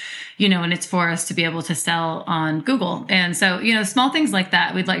 And, and it's for us to be able to sell on Google. And so, small things like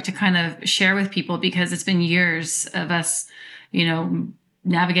that, we'd like to kind of share with people, because it's been years of us,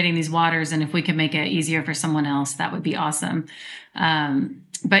 navigating these waters. And if we could make it easier for someone else, that would be awesome.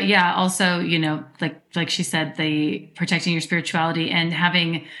 But yeah, also, like she said, the protecting your spirituality and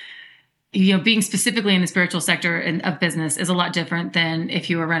having, being specifically in the spiritual sector of business is a lot different than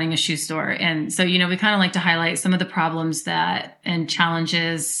if you were running a shoe store. And so, we kind of like to highlight some of the problems and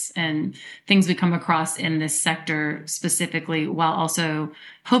challenges and things we come across in this sector specifically, while also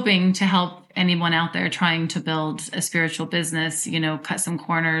hoping to help anyone out there trying to build a spiritual business, cut some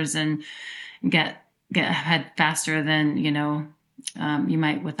corners and get ahead faster than, you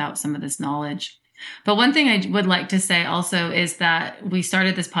might without some of this knowledge. But one thing I would like to say also is that we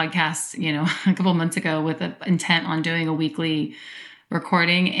started this podcast, a couple months ago with an intent on doing a weekly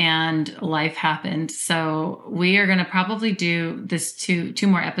recording, and life happened. So we are going to probably do this two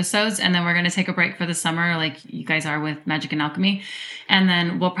more episodes, and then we're going to take a break for the summer, like you guys are with Magic and Alchemy. And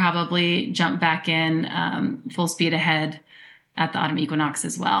then we'll probably jump back in full speed ahead at the autumn equinox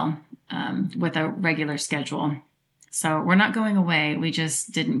as well, with a regular schedule. So we're not going away. We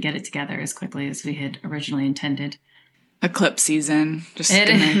just didn't get it together as quickly as we had originally intended. Eclipse season. Just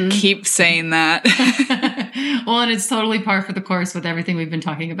gonna keep saying that. Well, and it's totally par for the course with everything we've been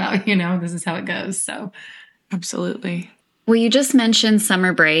talking about. This is how it goes. So absolutely. Well, you just mentioned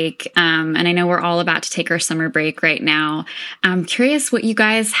summer break, and I know we're all about to take our summer break right now. I'm curious what you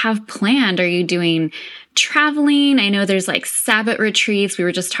guys have planned. Are you doing traveling? I know there's like Sabbath retreats. We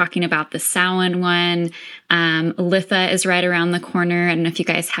were just talking about the Samhain one. Litha is right around the corner. I don't know if you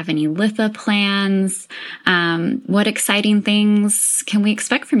guys have any Litha plans. What exciting things can we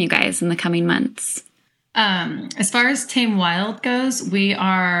expect from you guys in the coming months? As far as Tame Wild goes,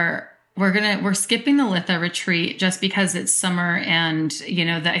 we're skipping the Litha retreat just because it's summer, and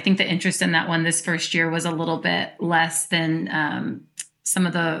I think the interest in that one this first year was a little bit less than some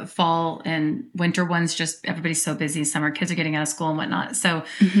of the fall and winter ones. Just everybody's so busy, summer kids are getting out of school and whatnot. So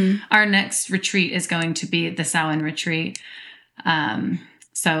our next retreat is going to be the Samhain retreat.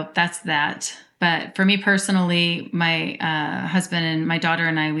 So that's that. But for me personally, my husband and my daughter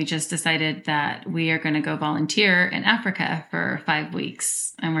and I, we just decided that we are going to go volunteer in Africa for 5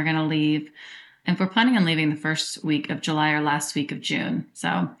 weeks. And we're going to leave. And we're planning on leaving the first week of July or last week of June.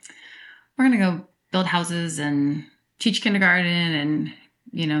 So we're going to go build houses and teach kindergarten and,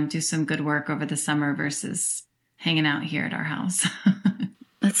 do some good work over the summer versus hanging out here at our house.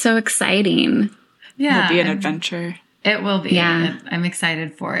 That's so exciting. Yeah. It'll be an adventure. It will be. Yeah. I'm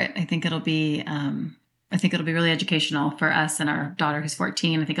excited for it. I think it'll be really educational for us and our daughter who's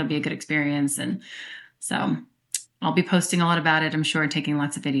 14. I think it'll be a good experience. And so I'll be posting a lot about it, I'm sure, and taking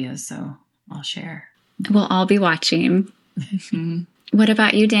lots of videos. So I'll share. We'll all be watching. What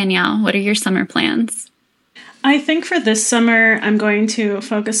about you, Danielle? What are your summer plans? I think for this summer, I'm going to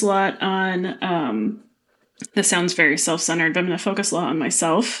focus a lot on, this sounds very self-centered, but I'm going to focus a lot on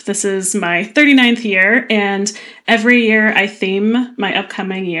myself. This is my 39th year, and every year I theme my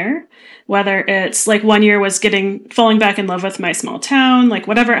upcoming year, whether it's like one year was falling back in love with my small town, like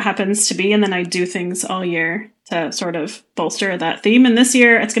whatever it happens to be, and then I do things all year to sort of bolster that theme. And this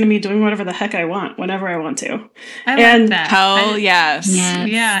year it's going to be doing whatever the heck I want, whenever I want to. I like that. Hell yes.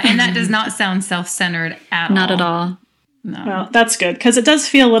 Yeah, and that does not sound self-centered at all. Not at all. No. Well, that's good because it does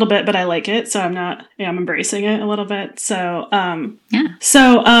feel a little bit, but I like it. So I'm embracing it a little bit. So,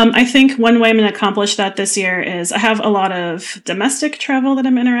 I think one way I'm going to accomplish that this year is I have a lot of domestic travel that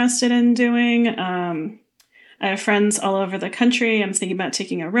I'm interested in doing. I have friends all over the country. I'm thinking about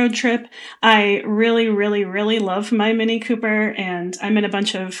taking a road trip. I really, really, really love my Mini Cooper, and I'm in a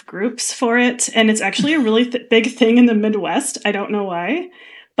bunch of groups for it. And it's actually a really big thing in the Midwest. I don't know why,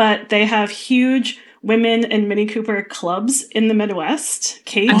 but they have huge women and Mini Cooper clubs in the Midwest.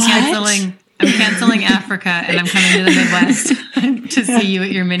 Kate, I'm canceling Africa, and I'm coming to the Midwest to see you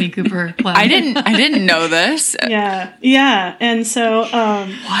at your Mini Cooper club. I didn't know this. Yeah. And so,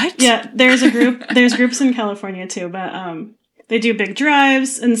 what? Yeah, there's groups in California too, but they do big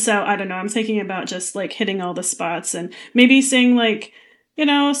drives, and so I don't know. I'm thinking about just like hitting all the spots and maybe seeing like,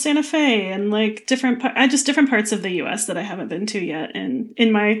 Santa Fe and like different parts of the U.S. that I haven't been to yet, and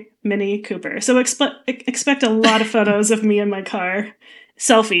in my Mini Cooper. So expect a lot of photos of me in my car,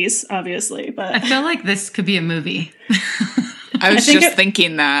 selfies, obviously. But I feel like this could be a movie. I was just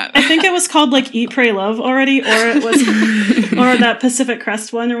thinking that. I think it was called like Eat, Pray, Love already, or it was, or that Pacific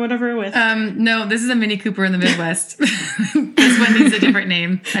Crest one or whatever with. No, this is a Mini Cooper in the Midwest. This one needs a different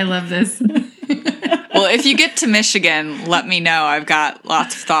name. I love this. Well, if you get to Michigan, let me know. I've got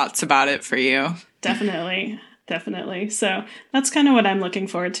lots of thoughts about it for you. Definitely. So that's kind of what I'm looking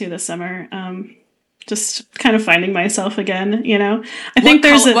forward to this summer. Just kind of finding myself again, I think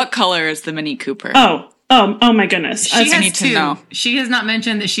what color is the Mini Cooper? Oh my goodness. She has two. She has not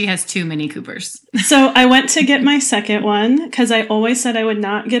mentioned that she has 2 Mini Coopers. So I went to get my second one because I always said I would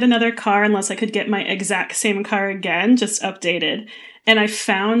not get another car unless I could get my exact same car again, just updated. And I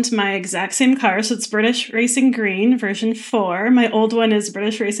found my exact same car. So it's British Racing Green version 4. My old one is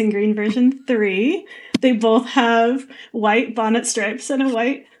British Racing Green version 3. They both have white bonnet stripes and a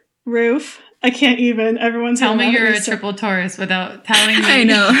white roof. I can't even. Everyone's tell me you're a triple Taurus without telling me. I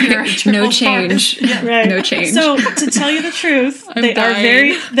know. You're a triple no change. Yeah. Right. No change. So to tell you the truth, they are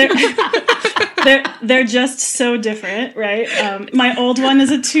they're just so different, right? My old one is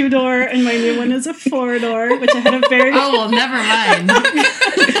a 2-door and my new one is a 4-door, which I had a very oh well, never mind.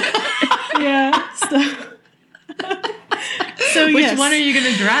 Yeah. So which one are you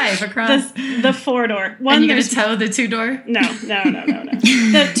going to drive across? The 4-door. And you're going to tow the 2-door? No.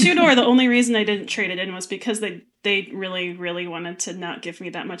 The 2-door, the only reason I didn't trade it in was because they really, really wanted to not give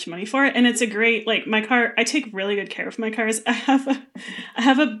me that much money for it. And it's a great, like, my car, I take really good care of my cars. I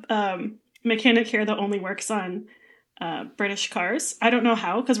have a mechanic here that only works on British cars. I don't know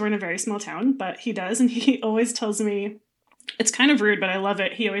how, because we're in a very small town, but he does. And he always tells me, it's kind of rude, but I love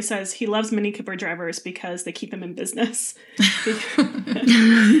it. He always says he loves Mini Cooper drivers because they keep him in business.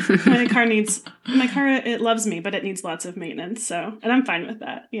 my car, it loves me, but it needs lots of maintenance. So, and I'm fine with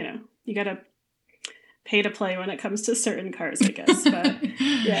that. You know, you got to pay to play when it comes to certain cars, I guess. But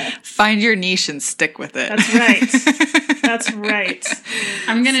yeah. Find your niche and stick with it. That's right. That's right.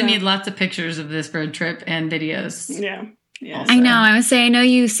 I'm going to need lots of pictures of this road trip and videos. Yeah. Yeah. I know. I would say, I know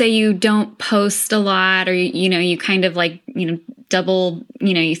you say you don't post a lot, or, you know, you kind of like, you know, double,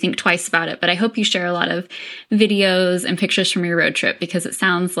 you know, you think twice about it, but I hope you share a lot of videos and pictures from your road trip, because it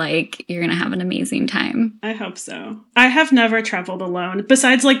sounds like you're going to have an amazing time. I hope so. I have never traveled alone,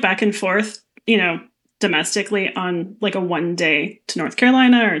 besides like back and forth, you know, domestically on like a one day to North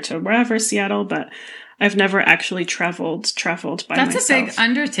Carolina or to wherever, Seattle, but I've never actually traveled by myself. That's a big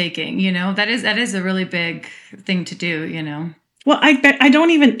undertaking, you know. That is a really big thing to do, you know. Well, I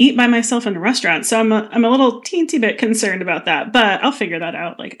don't even eat by myself in a restaurant, so I'm a little teensy bit concerned about that, but I'll figure that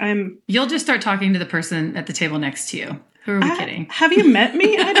out. Like You'll just start talking to the person at the table next to you. Who are we kidding? Have you met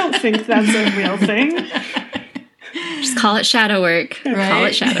me? I don't think that's a real thing. Just call it shadow work. Right? Call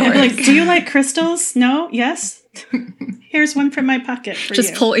it shadow work. Like, do you like crystals? No? Yes? Here's one from my pocket for you.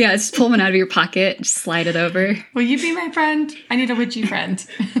 Just pull one out of your pocket, just slide it over. Will you be my friend? I need a witchy friend.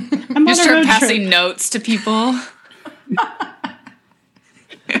 I'm You on a start road passing trip. notes to people.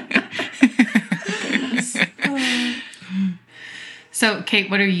 So, Kate,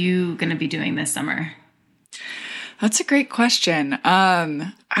 what are you going to be doing this summer? That's a great question.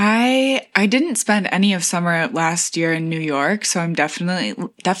 I didn't spend any of summer last year in New York, so I'm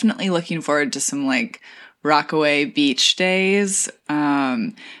definitely looking forward to some like Rockaway beach days.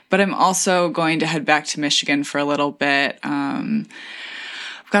 But I'm also going to head back to Michigan for a little bit. I've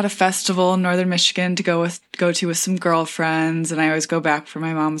got a festival in Northern Michigan to go to with some girlfriends, and I always go back for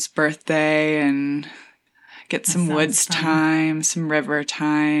my mom's birthday and get some woods time, some river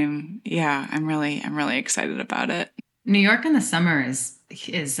time. Yeah, I'm really excited about it. New York in the summer is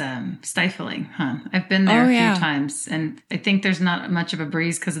stifling, huh? I've been there a few times, and I think there's not much of a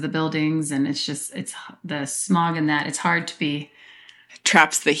breeze because of the buildings, and it's the smog and that. It's hard to be. It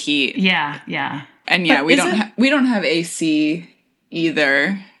traps the heat. Yeah. And yeah, we don't have AC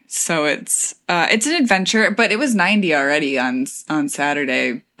either. So it's an adventure, but it was 90 already on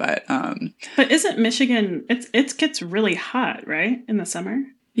Saturday. But isn't Michigan? It gets really hot, right, in the summer?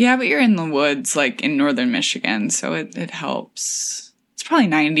 Yeah, but you're in the woods, like in northern Michigan, so it helps. It's probably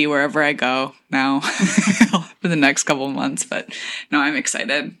 90 wherever I go now for the next couple of months. But no, I'm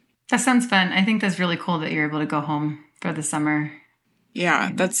excited. That sounds fun. I think that's really cool that you're able to go home for the summer.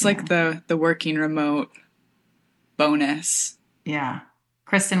 Yeah, that's like the working remote bonus. Yeah.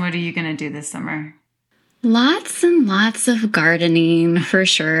 Kristen, what are you going to do this summer? Lots and lots of gardening for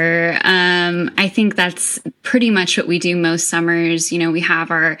sure. I think that's pretty much what we do most summers. You know, we have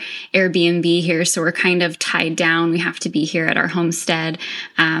our Airbnb here, so we're kind of tied down. We have to be here at our homestead.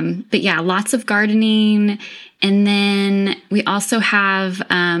 But yeah, lots of gardening. And then we also have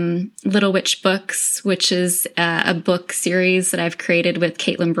Little Witch Books, which is a book series that I've created with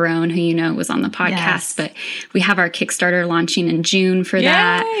Caitlin Barone, who you know was on the podcast. Yes. But we have our Kickstarter launching in June for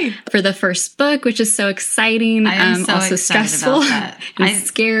that, for the first book, which is so exciting. I am so also stressful about that. and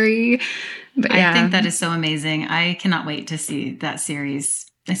scary. But I think that is so amazing. I cannot wait to see that series.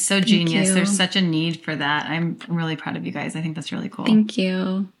 It's so genius. There's such a need for that. I'm really proud of you guys. I think that's really cool. Thank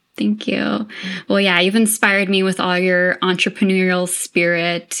you. Thank you. Well, yeah, you've inspired me with all your entrepreneurial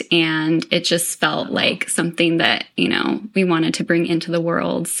spirit, and it just felt like something that, you know, we wanted to bring into the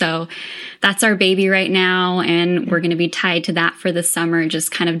world. So that's our baby right now, and we're going to be tied to that for the summer, just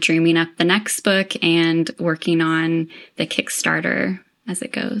kind of dreaming up the next book and working on the Kickstarter as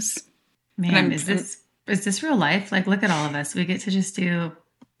it goes. Man, is this real life? Like, look at all of us. We get to just do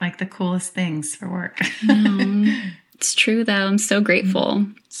like the coolest things for work. It's true, though. I'm so grateful.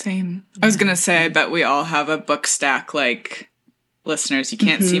 Same. I was going to say, I bet we all have a book stack like listeners. You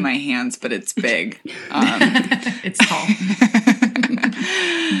can't see my hands, but it's big. It's tall.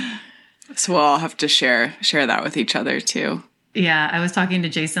 So we'll all have to share that with each other, too. Yeah, I was talking to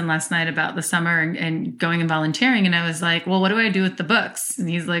Jason last night about the summer and going and volunteering, and I was like, well, what do I do with the books? And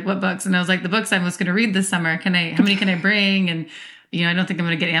he's like, what books? And I was like, the books I was going to read this summer. How many can I bring? And, you know, I don't think I'm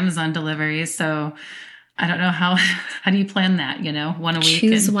going to get Amazon deliveries, so I don't know how do you plan that, one a week?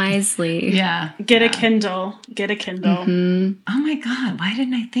 Choose wisely. Yeah. Get a Kindle. Mm-hmm. Oh my God, why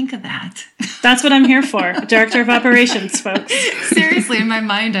didn't I think of that? That's what I'm here for. Director of operations, folks. Seriously, in my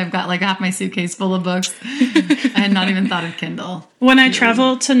mind, I've got like half my suitcase full of books. I had not even thought of Kindle. When I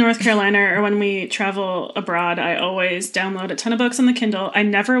travel to North Carolina or when we travel abroad, I always download a ton of books on the Kindle. I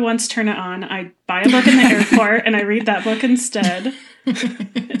never once turn it on. I buy a book in the airport and I read that book instead.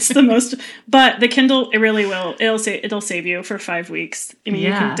 It's the most, but the Kindle, it really will. It'll save you for 5 weeks. I mean,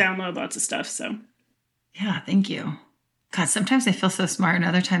 you can download lots of stuff. So, yeah, thank you. God, sometimes I feel so smart, and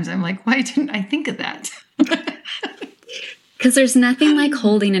other times I'm like, why didn't I think of that? Because there's nothing like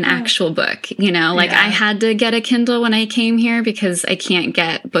holding an actual book, I had to get a Kindle when I came here because I can't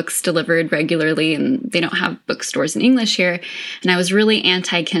get books delivered regularly and they don't have bookstores in English here. And I was really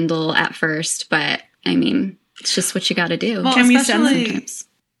anti-Kindle at first, but I mean, it's just what you got to do. Well, can we send them? Sometimes.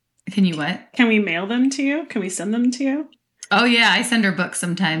 Can you what? Can we mail them to you? Can we send them to you? Oh, yeah. I send her books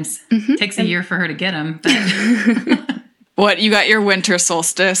sometimes. Mm-hmm. Takes a year for her to get them. But What, you got your winter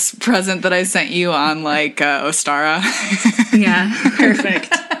solstice present that I sent you on Ostara? Yeah.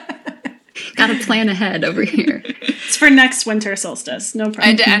 Perfect. Got to plan ahead over here. It's for next winter solstice. No problem. I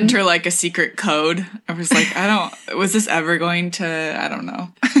had to enter a secret code. I was like, was this ever going to, I don't know.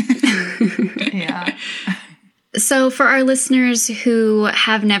 Yeah. So for our listeners who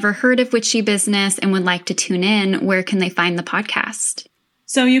have never heard of Witchy Business and would like to tune in, where can they find the podcast?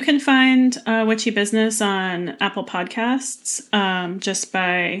 So you can find Witchy Business on Apple Podcasts just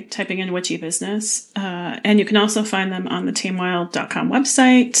by typing in Witchy Business. And you can also find them on the tamewild.com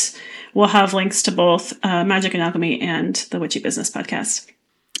website. We'll have links to both Magic and Alchemy and the Witchy Business podcast.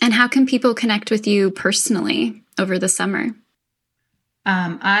 And how can people connect with you personally over the summer?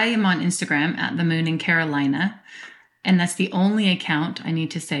 I am on Instagram at The Moon in Carolina. And that's the only account I need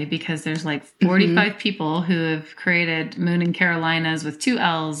to say because there's 45 people who have created Moon in Carolinas with 2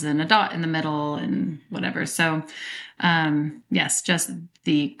 L's and a dot in the middle and whatever. So, yes, just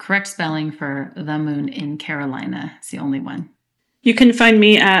the correct spelling for The Moon in Carolina. It's the only one. You can find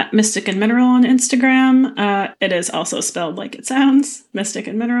me at Mystic and Mineral on Instagram. It is also spelled like it sounds, Mystic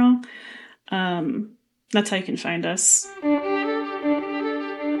and Mineral. That's how you can find us.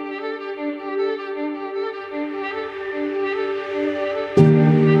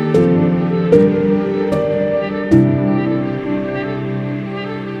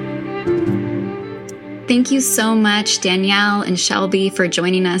 Thank you so much, Danielle and Shelby, for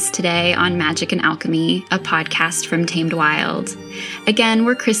joining us today on Magic and Alchemy, a podcast from Tamed Wild. Again,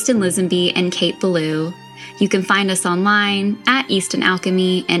 we're Kristen Lisenby and Kate Ballou. You can find us online at Easton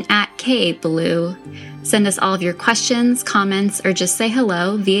Alchemy and at Kate Ballou. Send us all of your questions, comments, or just say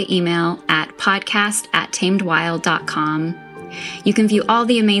hello via email at podcast@tamedwild.com. You can view all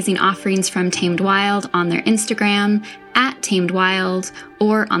the amazing offerings from Tamed Wild on their Instagram at Tamed Wild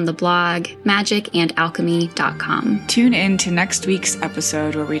or on the blog magicandalchemy.com. Tune in to next week's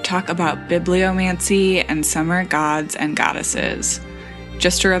episode where we talk about bibliomancy and summer gods and goddesses.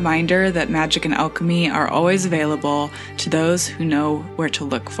 Just a reminder that magic and alchemy are always available to those who know where to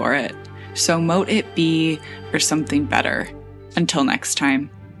look for it. So mote it be or something better. Until next time.